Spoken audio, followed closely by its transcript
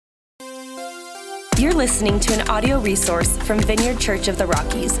You're listening to an audio resource from Vineyard Church of the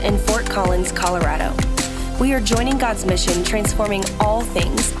Rockies in Fort Collins, Colorado. We are joining God's mission, transforming all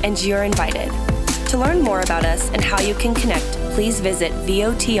things, and you're invited. To learn more about us and how you can connect, please visit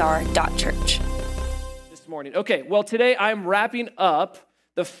votr.church. This morning. Okay, well, today I'm wrapping up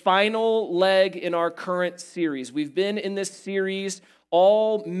the final leg in our current series. We've been in this series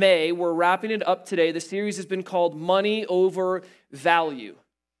all May. We're wrapping it up today. The series has been called Money Over Value.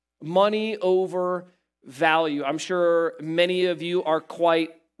 Money over value. I'm sure many of you are quite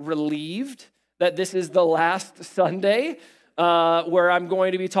relieved that this is the last Sunday where I'm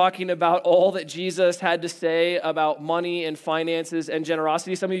going to be talking about all that Jesus had to say about money and finances and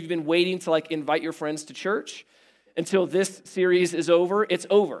generosity. Some of you have been waiting to invite your friends to church until this series is over. It's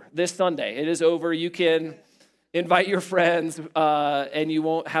over this Sunday. It is over. You can invite your friends and you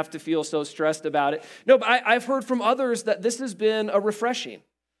won't have to feel so stressed about it. No, but I've heard from others that this has been a refreshing,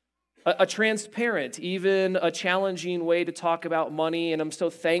 a transparent, even a challenging way to talk about money. And I'm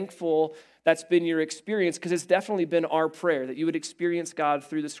so thankful that's been your experience, because it's definitely been our prayer that you would experience God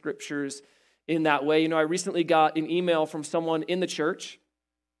through the scriptures in that way. You know, I recently got an email from someone in the church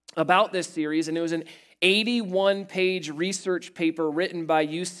about this series, and it was an 81-page research paper written by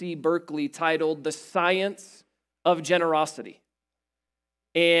UC Berkeley titled The Science of Generosity.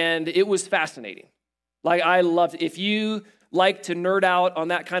 And it was fascinating. I loved it. If you like to nerd out on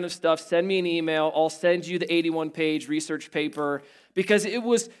that kind of stuff, send me an email. I'll send you the 81-page research paper, because it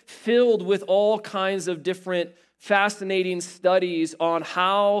was filled with all kinds of different fascinating studies on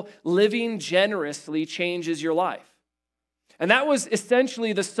how living generously changes your life. And that was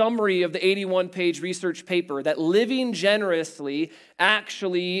essentially the summary of the 81-page research paper, that living generously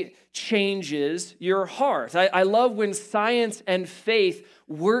actually changes your heart. I love when science and faith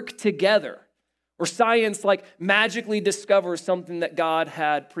work together, or science magically discovers something that God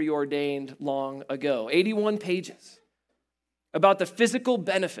had preordained long ago. 81 pages about the physical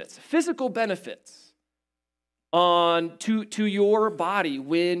benefits to your body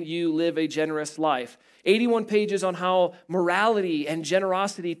when you live a generous life. 81 pages on how morality and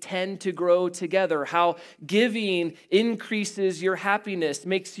generosity tend to grow together, how giving increases your happiness,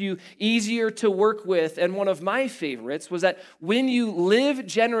 makes you easier to work with. And one of my favorites was that when you live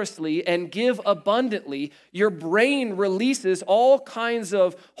generously and give abundantly, your brain releases all kinds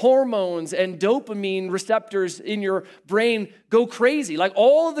of hormones, and dopamine receptors in your brain go crazy, like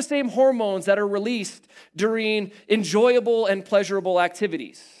all of the same hormones that are released during enjoyable and pleasurable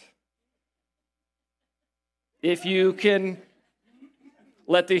activities. If you can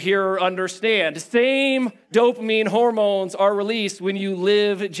let the hearer understand, same dopamine hormones are released when you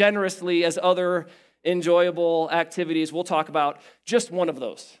live generously as other enjoyable activities. We'll talk about just one of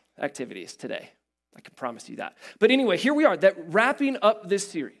those activities today. I can promise you that. But anyway, here we are, wrapping up this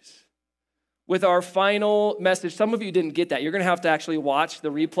series with our final message. Some of you didn't get that. You're going to have to actually watch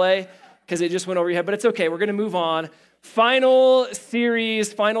the replay, because it just went over your head, but it's okay. We're going to move on. Final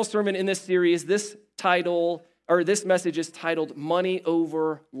sermon in this series. This message is titled Money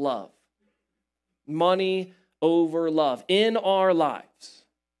Over Love. Money over love. In our lives,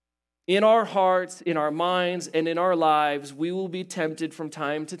 in our hearts, in our minds, and in our lives, we will be tempted from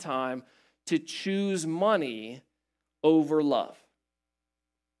time to time to choose money over love.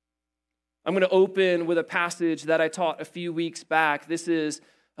 I'm going to open with a passage that I taught a few weeks back. This is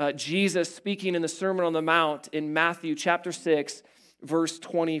Jesus speaking in the Sermon on the Mount in Matthew chapter 6, verse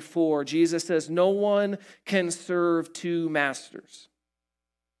 24. Jesus says, "No one can serve two masters,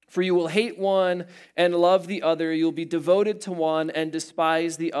 for you will hate one and love the other. You'll be devoted to one and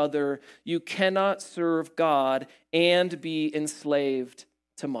despise the other. You cannot serve God and be enslaved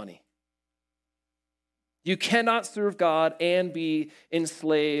to money." You cannot serve God and be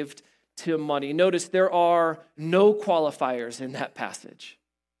enslaved to money. Notice there are no qualifiers in that passage.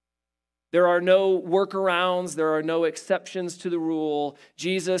 There are no workarounds. There are no exceptions to the rule.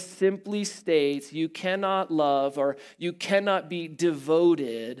 Jesus simply states you cannot love, or you cannot be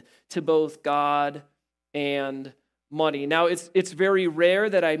devoted to both God and money. Now, it's very rare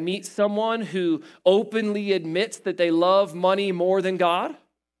that I meet someone who openly admits that they love money more than God.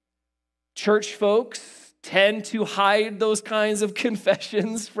 Church folks tend to hide those kinds of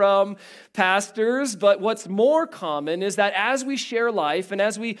confessions from pastors, but what's more common is that as we share life and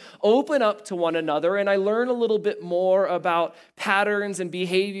as we open up to one another, and I learn a little bit more about patterns and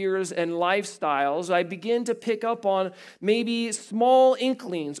behaviors and lifestyles, I begin to pick up on maybe small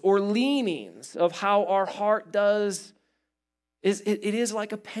inklings or leanings of how our heart does. It is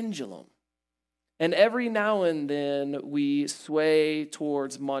like a pendulum. And every now and then we sway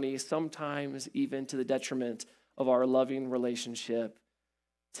towards money, sometimes even to the detriment of our loving relationship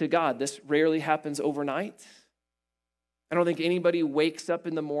to God. This rarely happens overnight. I don't think anybody wakes up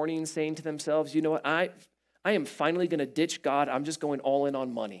in the morning saying to themselves, you know what, I am finally going to ditch God. I'm just going all in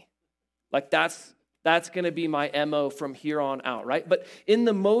on money. Like that's going to be my MO from here on out, right? But in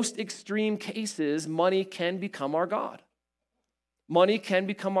the most extreme cases, money can become our God. Money can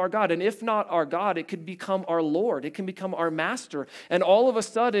become our God. And if not our God, it could become our Lord. It can become our master. And all of a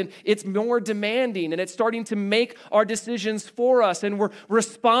sudden, it's more demanding and it's starting to make our decisions for us. And we're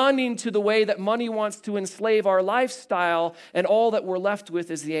responding to the way that money wants to enslave our lifestyle. And all that we're left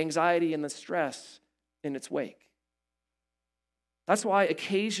with is the anxiety and the stress in its wake. That's why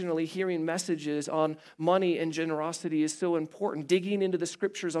occasionally hearing messages on money and generosity is so important. Digging into the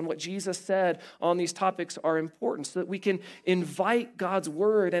scriptures on what Jesus said on these topics are important so that we can invite God's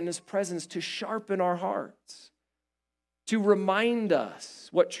word and his presence to sharpen our hearts, to remind us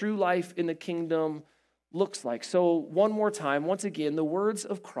what true life in the kingdom looks like. So one more time, once again, the words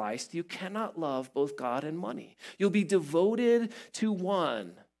of Christ, you cannot love both God and money. You'll be devoted to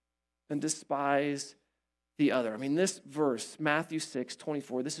one and despise the other. I mean, this verse, Matthew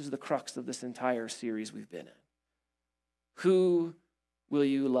 6:24, this is the crux of this entire series we've been in. Who will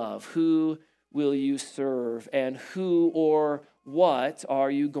you love? Who will you serve? And who or what are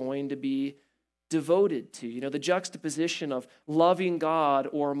you going to be devoted to? You know, the juxtaposition of loving God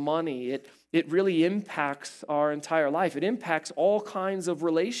or money, it really impacts our entire life. It impacts all kinds of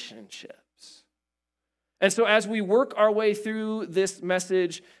relationships. And so as we work our way through this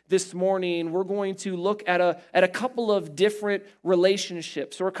message this morning, we're going to look at a couple of different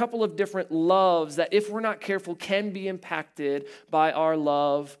relationships or a couple of different loves that, if we're not careful, can be impacted by our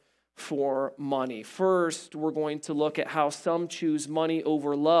love for money. First, we're going to look at how some choose money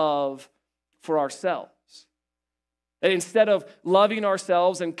over love for ourselves. That instead of loving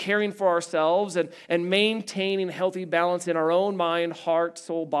ourselves and caring for ourselves and maintaining healthy balance in our own mind, heart,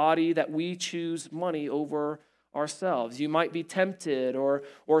 soul, body, that we choose money over ourselves. You might be tempted or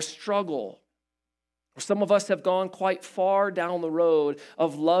struggle. Or some of us have gone quite far down the road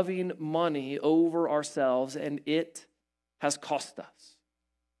of loving money over ourselves, and it has cost us.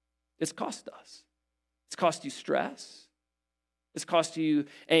 It's cost us. It's cost you stress. It's cost you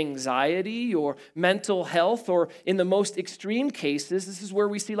anxiety or mental health, or in the most extreme cases, this is where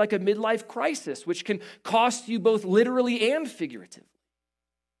we see like a midlife crisis, which can cost you both literally and figuratively.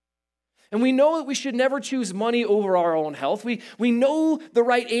 And we know that we should never choose money over our own health. We know the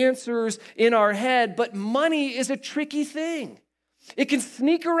right answers in our head, but money is a tricky thing. It can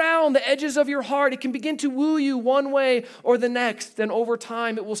sneak around the edges of your heart. It can begin to woo you one way or the next. And over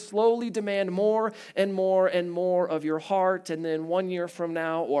time, it will slowly demand more and more and more of your heart. And then 1 year from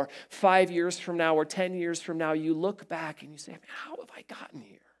now, or 5 years from now, or 10 years from now, you look back and you say, how have I gotten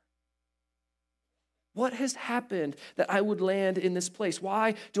here? What has happened that I would land in this place?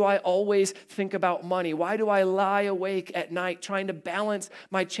 Why do I always think about money? Why do I lie awake at night trying to balance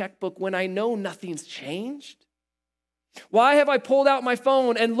my checkbook when I know nothing's changed? Why have I pulled out my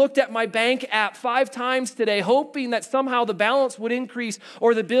phone and looked at my bank app 5 times today, hoping that somehow the balance would increase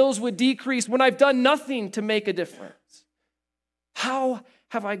or the bills would decrease when I've done nothing to make a difference? How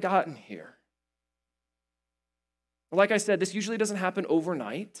have I gotten here? Like I said, this usually doesn't happen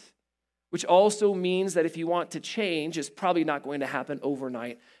overnight, which also means that if you want to change, it's probably not going to happen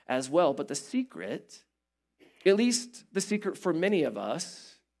overnight as well. But the secret, at least the secret for many of us,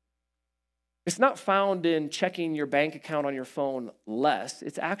 it's not found in checking your bank account on your phone less.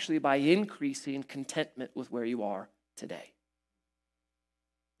 It's actually by increasing contentment with where you are today.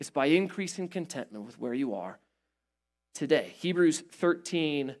 It's by increasing contentment with where you are today. Hebrews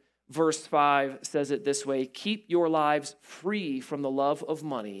 13, verse 5 says it this way: keep your lives free from the love of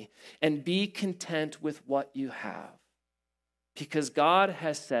money and be content with what you have. Because God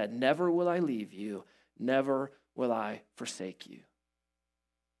has said, never will I leave you, never will I forsake you.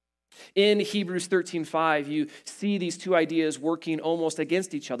 In Hebrews 13:5, you see these two ideas working almost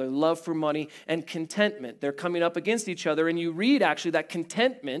against each other, love for money and contentment. They're coming up against each other, and you read actually that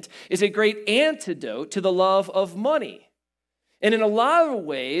contentment is a great antidote to the love of money. And in a lot of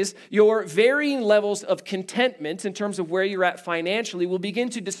ways, your varying levels of contentment in terms of where you're at financially will begin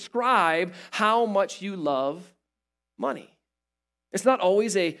to describe how much you love money. It's not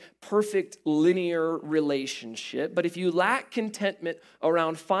always a perfect linear relationship, but if you lack contentment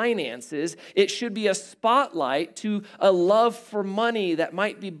around finances, it should be a spotlight to a love for money that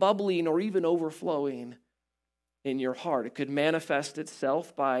might be bubbling or even overflowing in your heart. It could manifest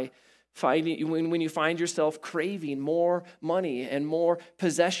itself by When you find yourself craving more money and more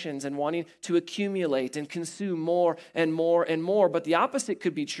possessions and wanting to accumulate and consume more and more and more. But the opposite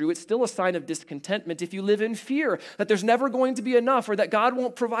could be true. It's still a sign of discontentment if you live in fear that there's never going to be enough or that God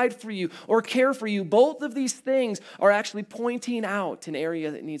won't provide for you or care for you. Both of these things are actually pointing out an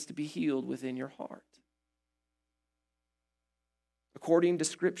area that needs to be healed within your heart. According to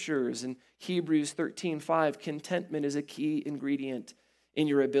scriptures in Hebrews 13:5, contentment is a key ingredient in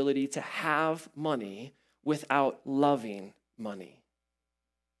your ability to have money without loving money.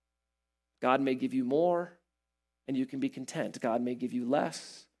 God may give you more and you can be content. God may give you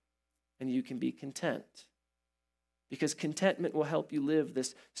less and you can be content. Because contentment will help you live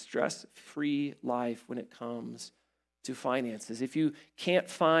this stress-free life when it comes to finances. If you can't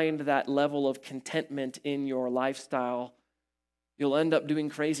find that level of contentment in your lifestyle, you'll end up doing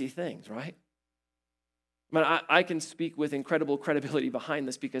crazy things, right? I can speak with incredible credibility behind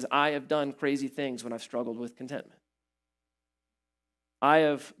this because I have done crazy things when I've struggled with contentment. I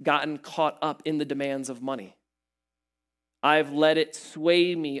have gotten caught up in the demands of money. I've let it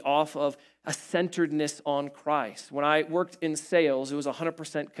sway me off of a centeredness on Christ. When I worked in sales, it was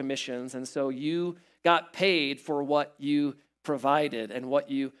 100% commissions, and so you got paid for what you provided and what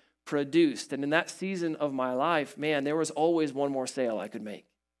you produced. And in that season of my life, man, there was always one more sale I could make.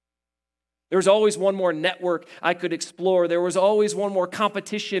 There was always one more network I could explore. There was always one more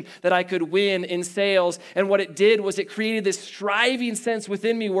competition that I could win in sales. And what it did was it created this striving sense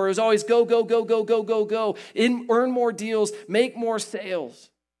within me where it was always go, go, go, go, go, go, go. Earn more deals, make more sales.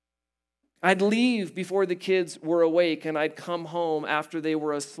 I'd leave before the kids were awake and I'd come home after they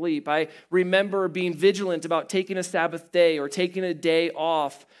were asleep. I remember being vigilant about taking a Sabbath day or taking a day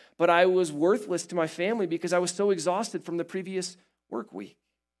off, but I was worthless to my family because I was so exhausted from the previous work week.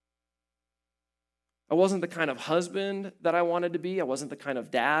 I wasn't the kind of husband that I wanted to be. I wasn't the kind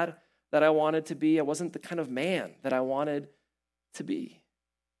of dad that I wanted to be. I wasn't the kind of man that I wanted to be.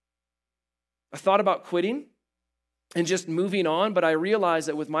 I thought about quitting and just moving on, but I realized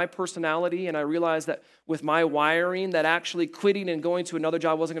that with my personality and I realized that with my wiring, that actually quitting and going to another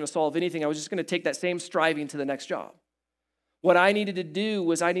job wasn't going to solve anything. I was just going to take that same striving to the next job. What I needed to do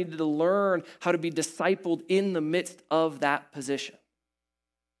was I needed to learn how to be discipled in the midst of that position.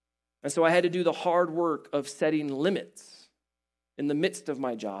 And so I had to do the hard work of setting limits in the midst of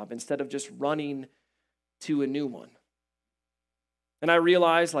my job instead of just running to a new one. And I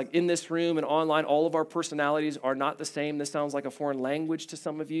realized, like in this room and online, all of our personalities are not the same. This sounds like a foreign language to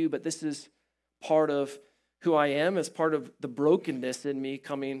some of you, but this is part of who I am. It's part of the brokenness in me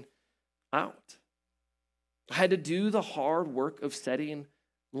coming out. I had to do the hard work of setting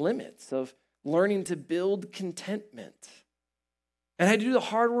limits, of learning to build contentment. And I had to do the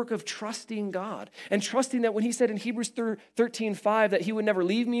hard work of trusting God and trusting that when he said in Hebrews 13:5 that he would never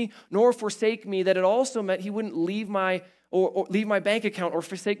leave me nor forsake me, that it also meant he wouldn't leave my bank account or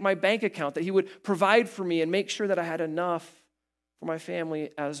forsake my bank account, that he would provide for me and make sure that I had enough for my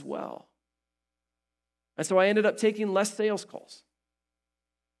family as well. And so I ended up taking less sales calls.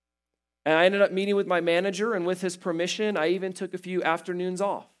 And I ended up meeting with my manager, and with his permission, I even took a few afternoons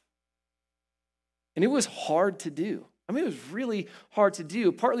off. And it was hard to do. I mean, it was really hard to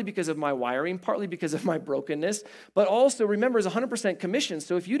do, partly because of my wiring, partly because of my brokenness, but also, remember, it's 100% commission.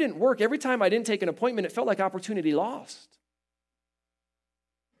 So if you didn't work, every time I didn't take an appointment, it felt like opportunity lost.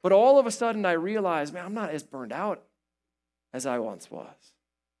 But all of a sudden, I realized, man, I'm not as burned out as I once was.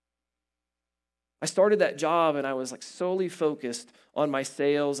 I started that job, and I was like solely focused on my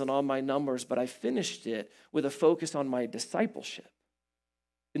sales and on my numbers, but I finished it with a focus on my discipleship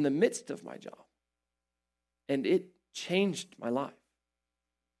in the midst of my job. And it changed my life.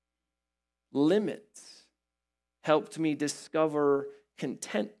 Limits helped me discover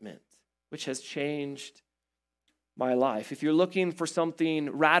contentment, which has changed my life. If you're looking for something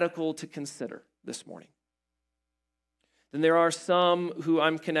radical to consider this morning, then there are some who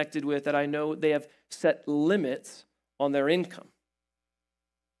I'm connected with that I know they have set limits on their income.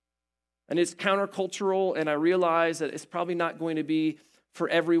 And it's countercultural, and I realize that it's probably not going to be for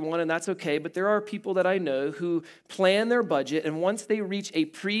everyone, and that's okay, but there are people that I know who plan their budget, and once they reach a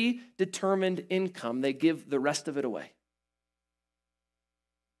predetermined income, they give the rest of it away.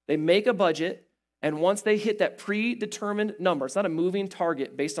 They make a budget, and once they hit that predetermined number, it's not a moving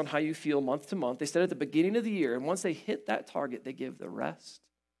target based on how you feel month to month. They set it at the beginning of the year, and once they hit that target, they give the rest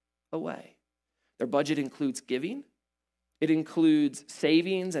away. Their budget includes giving. It includes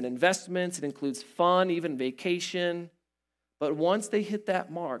savings and investments. It includes fun, even vacation. But once they hit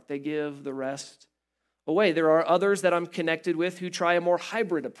that mark, they give the rest away. There are others that I'm connected with who try a more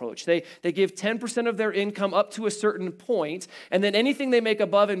hybrid approach. They give 10% of their income up to a certain point, and then anything they make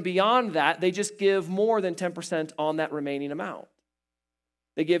above and beyond that, they just give more than 10% on that remaining amount.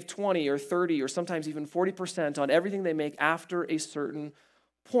 They give 20 or 30 or sometimes even 40% on everything they make after a certain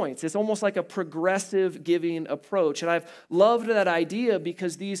point. It's almost like a progressive giving approach. And I've loved that idea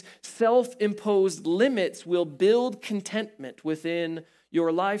because these self-imposed limits will build contentment within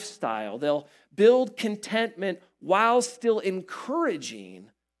your lifestyle. They'll build contentment while still encouraging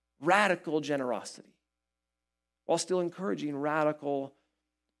radical generosity. While still encouraging radical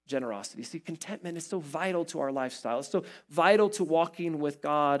generosity. See, contentment is so vital to our lifestyle. It's so vital to walking with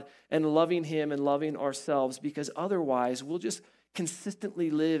God and loving Him and loving ourselves, because otherwise we'll just consistently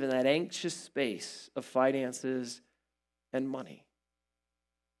live in that anxious space of finances and money.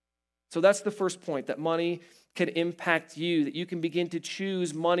 So that's the first point, that money can impact you, that you can begin to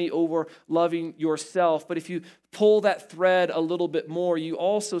choose money over loving yourself. But if you pull that thread a little bit more, you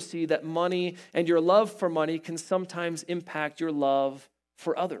also see that money and your love for money can sometimes impact your love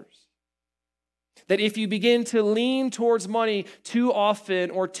for others. That if you begin to lean towards money too often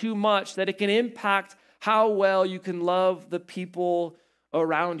or too much, that it can impact how well you can love the people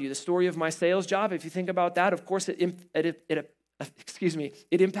around you. The story of my sales job, if you think about that, of course, it impacted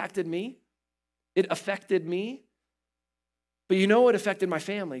me. It affected me. But you know, it affected my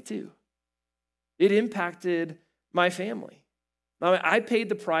family too. It impacted my family. Now, I paid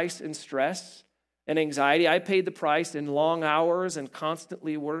the price in stress and anxiety. I paid the price in long hours and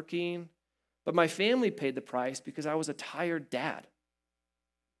constantly working. But my family paid the price because I was a tired dad.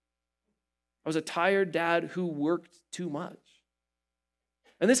 I was a tired dad who worked too much.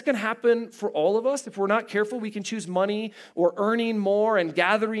 And this can happen for all of us. If we're not careful, we can choose money or earning more and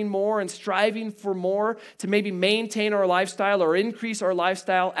gathering more and striving for more to maybe maintain our lifestyle or increase our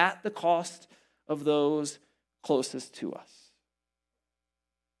lifestyle at the cost of those closest to us.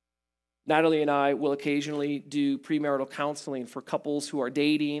 Natalie and I will occasionally do premarital counseling for couples who are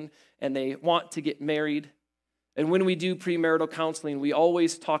dating and they want to get married. And when we do premarital counseling, we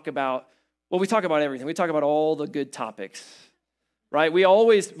always talk about everything. We talk about all the good topics, right?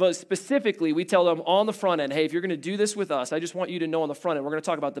 But specifically, we tell them on the front end, hey, if you're going to do this with us, I just want you to know on the front end, we're going to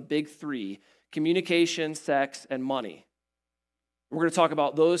talk about the big three: communication, sex, and money. We're going to talk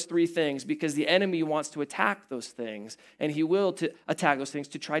about those three things because the enemy wants to attack those things, and he will attack those things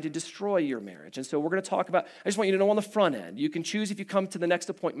to try to destroy your marriage. And so we're going to talk about, I just want you to know on the front end, you can choose if you come to the next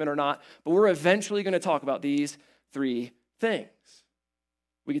appointment or not, but we're eventually going to talk about these three things.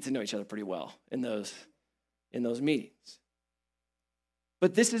 We get to know each other pretty well in those meetings.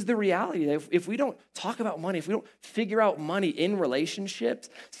 But this is the reality. That if we don't talk about money, if we don't figure out money in relationships,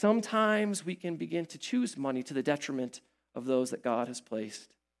 sometimes we can begin to choose money to the detriment of those that God has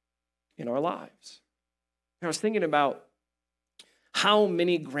placed in our lives. I was thinking about how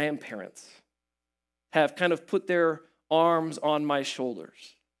many grandparents have kind of put their arms on my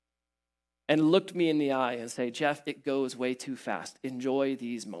shoulders and looked me in the eye and say, Jeff, it goes way too fast. Enjoy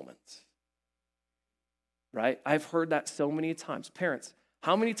these moments. Right? I've heard that so many times. Parents,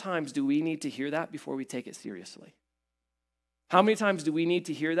 how many times do we need to hear that before we take it seriously? How many times do we need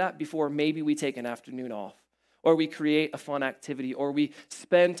to hear that before maybe we take an afternoon off, or we create a fun activity, or we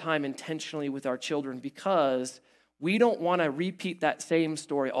spend time intentionally with our children because we don't want to repeat that same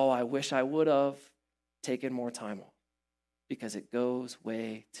story, oh, I wish I would have taken more time off, because it goes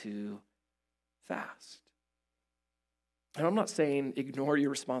way too fast. And I'm not saying ignore your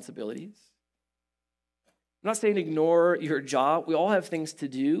responsibilities. I'm not saying ignore your job. We all have things to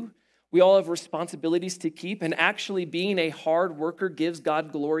do. We all have responsibilities to keep. And actually being a hard worker gives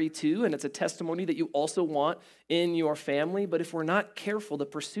God glory too. And it's a testimony that you also want in your family. But if we're not careful, the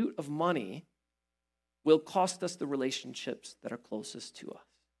pursuit of money will cost us the relationships that are closest to us.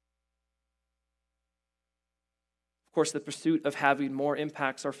 Of course, the pursuit of having more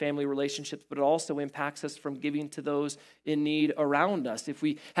impacts our family relationships, but it also impacts us from giving to those in need around us. If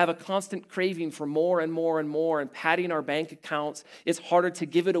we have a constant craving for more and more and more and padding our bank accounts, it's harder to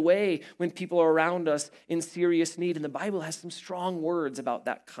give it away when people are around us in serious need. And the Bible has some strong words about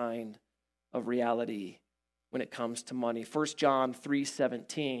that kind of reality when it comes to money. 1 John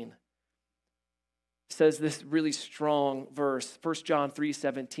 3:17 says this really strong verse. 1 John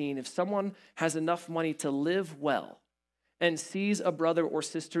 3:17, if someone has enough money to live well and sees a brother or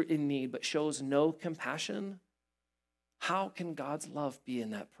sister in need but shows no compassion, how can God's love be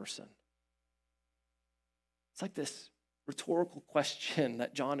in that person? It's like this rhetorical question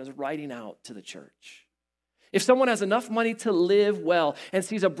that John is writing out to the church. If someone has enough money to live well and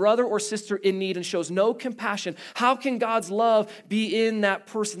sees a brother or sister in need and shows no compassion, how can God's love be in that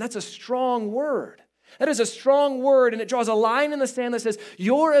person? That's a strong word. That is a strong word, and it draws a line in the sand that says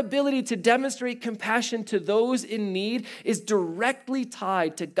your ability to demonstrate compassion to those in need is directly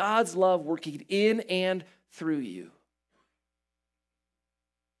tied to God's love working in and through you.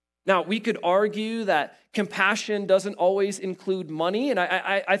 Now, we could argue that compassion doesn't always include money, and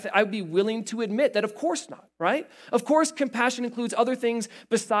I'd be willing to admit that of course not, right? Of course, compassion includes other things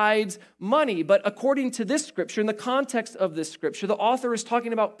besides money, but according to this scripture, in the context of this scripture, the author is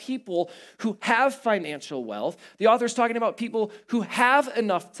talking about people who have financial wealth. The author is talking about people who have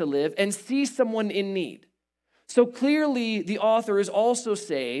enough to live and see someone in need. So clearly, the author is also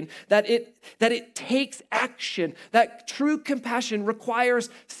saying that it takes action, that true compassion requires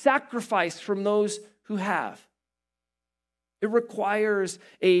sacrifice from those who have. It requires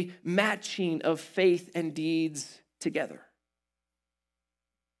a matching of faith and deeds together.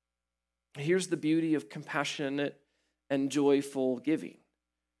 Here's the beauty of compassionate and joyful giving,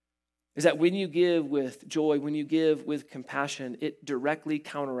 is that when you give with joy, when you give with compassion, it directly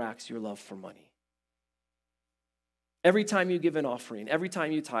counteracts your love for money. Every time you give an offering, every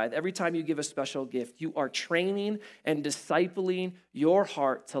time you tithe, every time you give a special gift, you are training and discipling your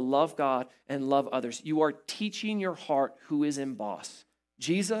heart to love God and love others. You are teaching your heart who is in boss,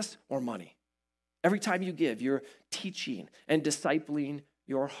 Jesus or money. Every time you give, you're teaching and discipling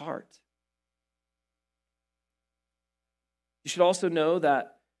your heart. You should also know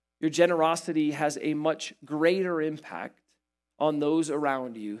that your generosity has a much greater impact on those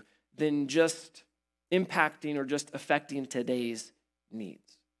around you than just impacting or just affecting today's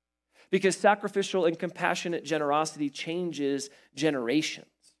needs. Because sacrificial and compassionate generosity changes generations.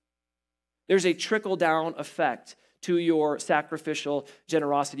 There's a trickle-down effect to your sacrificial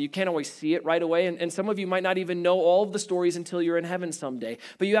generosity. You can't always see it right away, and some of you might not even know all of the stories until you're in heaven someday.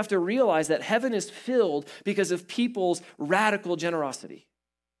 But you have to realize that heaven is filled because of people's radical generosity.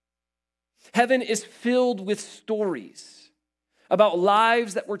 Heaven is filled with stories about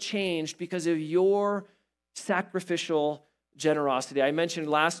lives that were changed because of your sacrificial generosity. I mentioned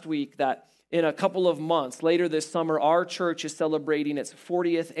last week that in a couple of months, later this summer, our church is celebrating its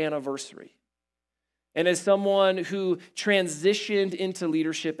 40th anniversary. And as someone who transitioned into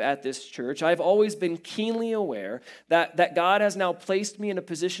leadership at this church, I've always been keenly aware that God has now placed me in a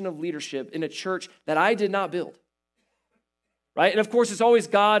position of leadership in a church that I did not build. Right? And of course, it's always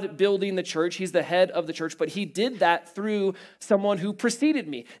God building the church. He's the head of the church, but he did that through someone who preceded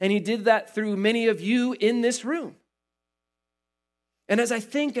me. And he did that through many of you in this room. And as I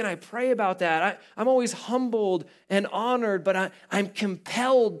think and I pray about that, I'm always humbled and honored, but I'm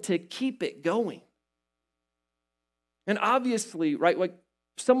compelled to keep it going. And obviously, right, like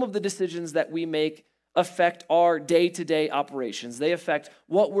some of the decisions that we make affect our day-to-day operations. They affect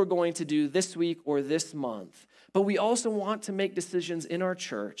what we're going to do this week or this month. But we also want to make decisions in our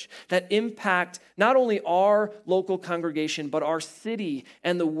church that impact not only our local congregation, but our city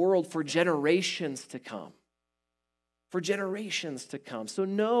and the world for generations to come. For generations to come. So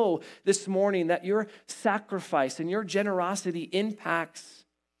know this morning that your sacrifice and your generosity impacts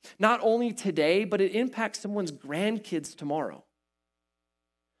not only today, but it impacts someone's grandkids tomorrow.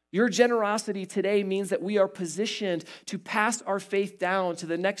 Your generosity today means that we are positioned to pass our faith down to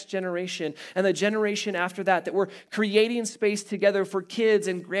the next generation and the generation after that, that we're creating space together for kids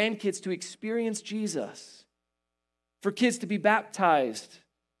and grandkids to experience Jesus, for kids to be baptized,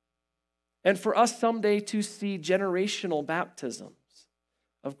 and for us someday to see generational baptisms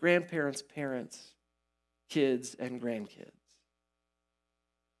of grandparents, parents, kids, and grandkids.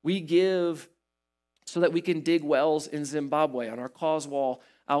 We give so that we can dig wells in Zimbabwe. On our cause wall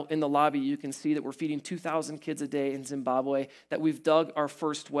out in the lobby, you can see that we're feeding 2,000 kids a day in Zimbabwe, that we've dug our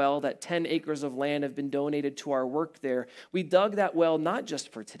first well, that 10 acres of land have been donated to our work there. We dug that well not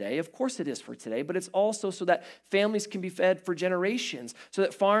just for today, of course it is for today, but it's also so that families can be fed for generations, so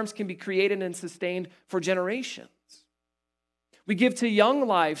that farms can be created and sustained for generations. We give to Young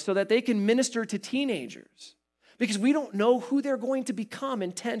Life so that they can minister to teenagers, because we don't know who they're going to become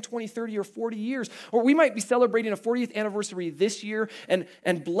in 10, 20, 30, or 40 years. Or we might be celebrating a 40th anniversary this year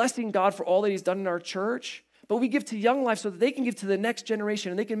and blessing God for all that he's done in our church. But we give to Young Life so that they can give to the next generation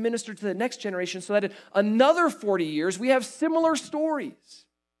and they can minister to the next generation so that in another 40 years, we have similar stories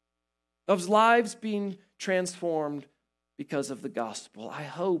of lives being transformed because of the gospel. I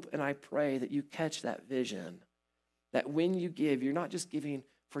hope and I pray that you catch that vision, that when you give, you're not just giving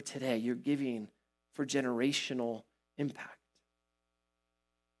for today, you're giving for generational impact.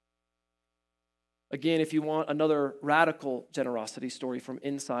 Again, if you want another radical generosity story from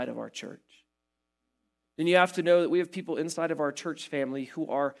inside of our church, then you have to know that we have people inside of our church family who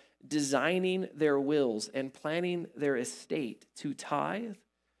are designing their wills and planning their estate to tithe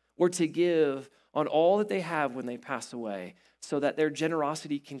or to give on all that they have when they pass away so that their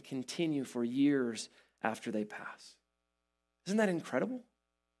generosity can continue for years after they pass. Isn't that incredible?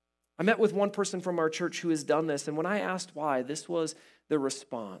 I met with one person from our church who has done this, and when I asked why, this was the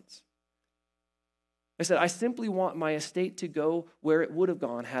response. I said, I simply want my estate to go where it would have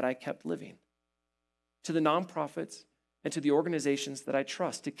gone had I kept living, to the nonprofits and to the organizations that I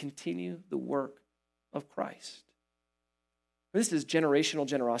trust to continue the work of Christ. This is generational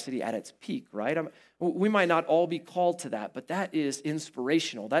generosity at its peak, right? We might not all be called to that, but that is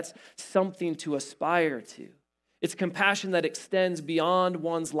inspirational. That's something to aspire to. It's compassion that extends beyond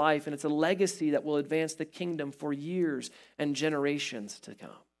one's life, and it's a legacy that will advance the kingdom for years and generations to come.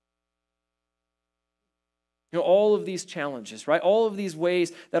 You know, all of these challenges, right? All of these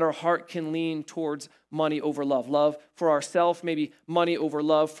ways that our heart can lean towards money over love. Love for ourselves, maybe money over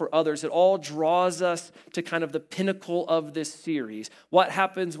love for others. It all draws us to kind of the pinnacle of this series. What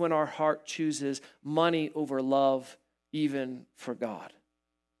happens when our heart chooses money over love, even for God?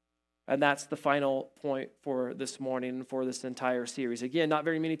 And that's the final point for this morning and for this entire series. Again, not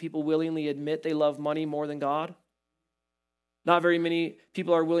very many people willingly admit they love money more than God. Not very many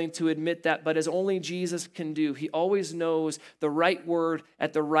people are willing to admit that, but as only Jesus can do, he always knows the right word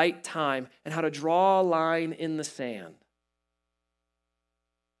at the right time and how to draw a line in the sand,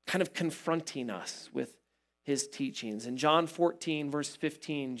 kind of confronting us with his teachings. In John 14, verse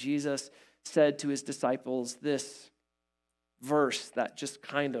 15, Jesus said to his disciples this verse that just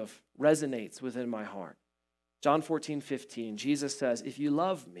kind of resonates within my heart. John 14, 15, Jesus says, if you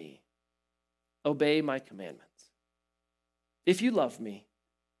love me, obey my commandments. If you love me,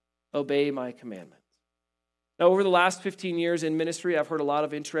 obey my commandments. Now, over the last 15 years in ministry, I've heard a lot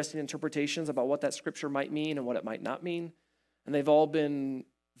of interesting interpretations about what that scripture might mean and what it might not mean. And they've all been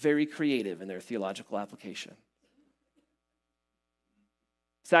very creative in their theological application.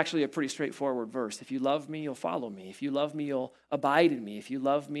 It's actually a pretty straightforward verse. If you love me, you'll follow me. If you love me, you'll abide in me. If you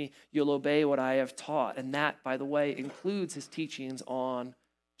love me, you'll obey what I have taught. And that, by the way, includes his teachings on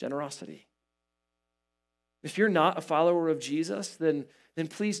generosity. If you're not a follower of Jesus, then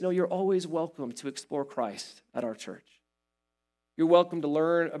please know you're always welcome to explore Christ at our church. You're welcome to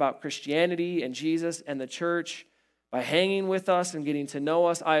learn about Christianity and Jesus and the church by hanging with us and getting to know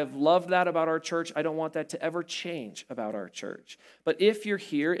us. I have loved that about our church. I don't want that to ever change about our church. But if you're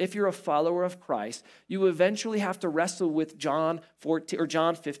here, if you're a follower of Christ, you eventually have to wrestle with John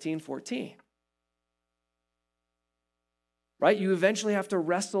 15, 14. Right? You eventually have to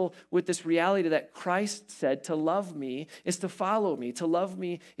wrestle with this reality that Christ said to love me is to follow me. To love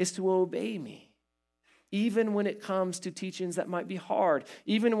me is to obey me. Even when it comes to teachings that might be hard.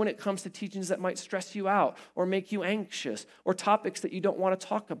 Even when it comes to teachings that might stress you out or make you anxious or topics that you don't want to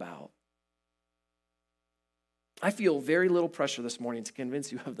talk about. I feel very little pressure this morning to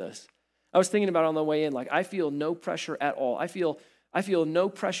convince you of this. I was thinking about it on the way in, I feel no pressure at all. I feel no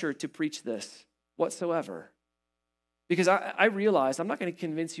pressure to preach this whatsoever. Because I realize I'm not going to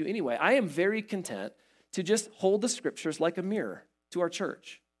convince you anyway. I am very content to just hold the scriptures like a mirror to our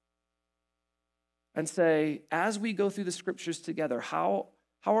church and say, as we go through the scriptures together, how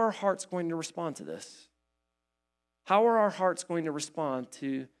are our hearts going to respond to this? How are our hearts going to respond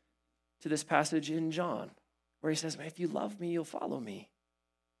to this passage in John where he says, if you love me, you'll follow me.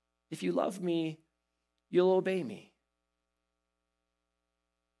 If you love me, you'll obey me.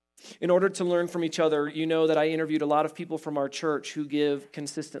 In order to learn from each other, you know that I interviewed a lot of people from our church who give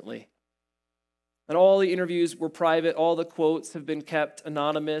consistently. And all the interviews were private, all the quotes have been kept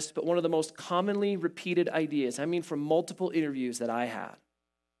anonymous, but one of the most commonly repeated ideas, from multiple interviews that I had,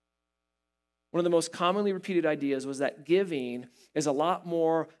 one of the most commonly repeated ideas was that giving is a lot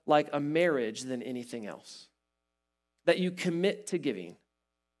more like a marriage than anything else. That you commit to giving.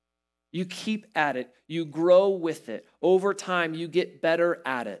 You keep at it. You grow with it. Over time, you get better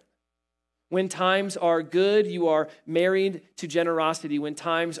at it. When times are good, you are married to generosity. When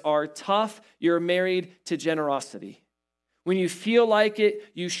times are tough, you're married to generosity. When you feel like it,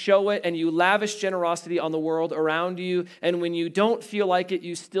 you show it and you lavish generosity on the world around you. And when you don't feel like it,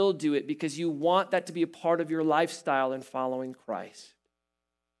 you still do it because you want that to be a part of your lifestyle in following Christ.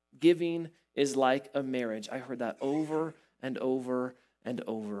 Giving is like a marriage. I heard that over and over and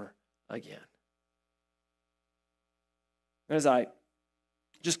over again. As I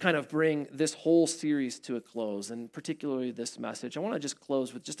just kind of bring this whole series to a close, and particularly this message, I want to just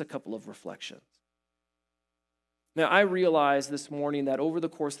close with just a couple of reflections. Now, I realize this morning that over the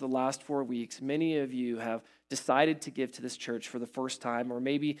course of the last 4 weeks, many of you have decided to give to this church for the first time, or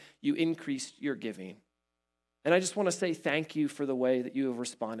maybe you increased your giving. And I just want to say thank you for the way that you have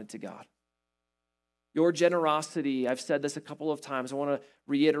responded to God. Your generosity, I've said this a couple of times, I want to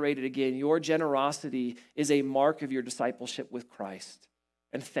reiterate it again. Your generosity is a mark of your discipleship with Christ.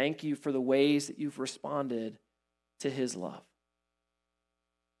 And thank you for the ways that you've responded to his love.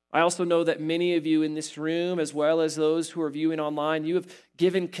 I also know that many of you in this room, as well as those who are viewing online, you have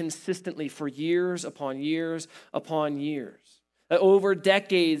given consistently for years upon years upon years. Over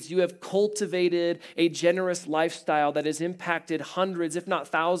decades, you have cultivated a generous lifestyle that has impacted hundreds, if not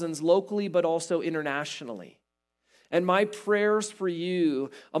thousands, locally, but also internationally. And my prayers for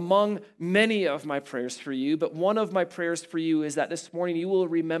you, among many of my prayers for you, but one of my prayers for you is that this morning you will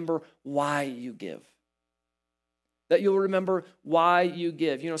remember why you give. That you'll remember why you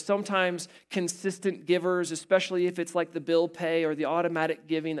give. Sometimes consistent givers, especially if it's like the bill pay or the automatic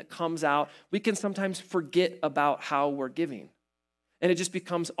giving that comes out, we can sometimes forget about how we're giving. And it just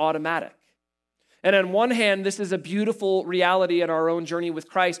becomes automatic. And on one hand, this is a beautiful reality in our own journey with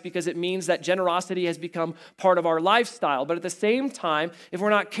Christ because it means that generosity has become part of our lifestyle. But at the same time, if we're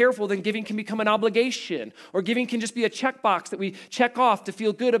not careful, then giving can become an obligation, or giving can just be a checkbox that we check off to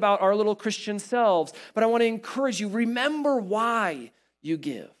feel good about our little Christian selves. But I want to encourage you, remember why you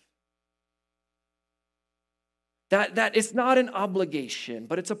give. That it's not an obligation,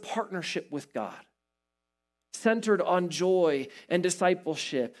 but it's a partnership with God. Centered on joy and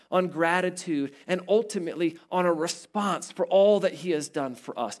discipleship, on gratitude, and ultimately on a response for all that he has done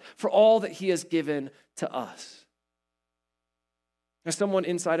for us, for all that he has given to us. Now, someone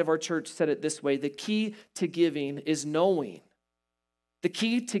inside of our church said it this way: the key to giving is knowing. The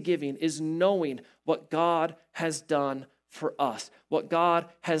key to giving is knowing what God has done for us, what God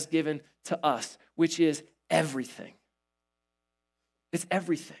has given to us, which is everything. It's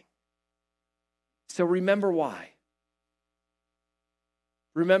everything. So remember why.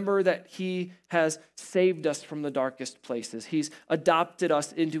 Remember that he has saved us from the darkest places. He's adopted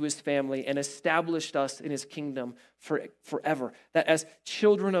us into his family and established us in his kingdom forever. That as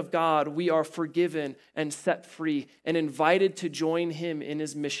children of God, we are forgiven and set free and invited to join him in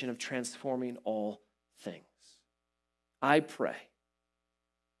his mission of transforming all things. I pray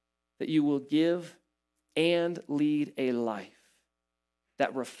that you will give and lead a life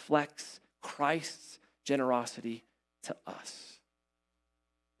that reflects Christ's generosity to us.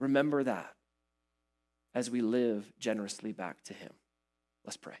 Remember that as we live generously back to him.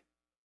 Let's pray.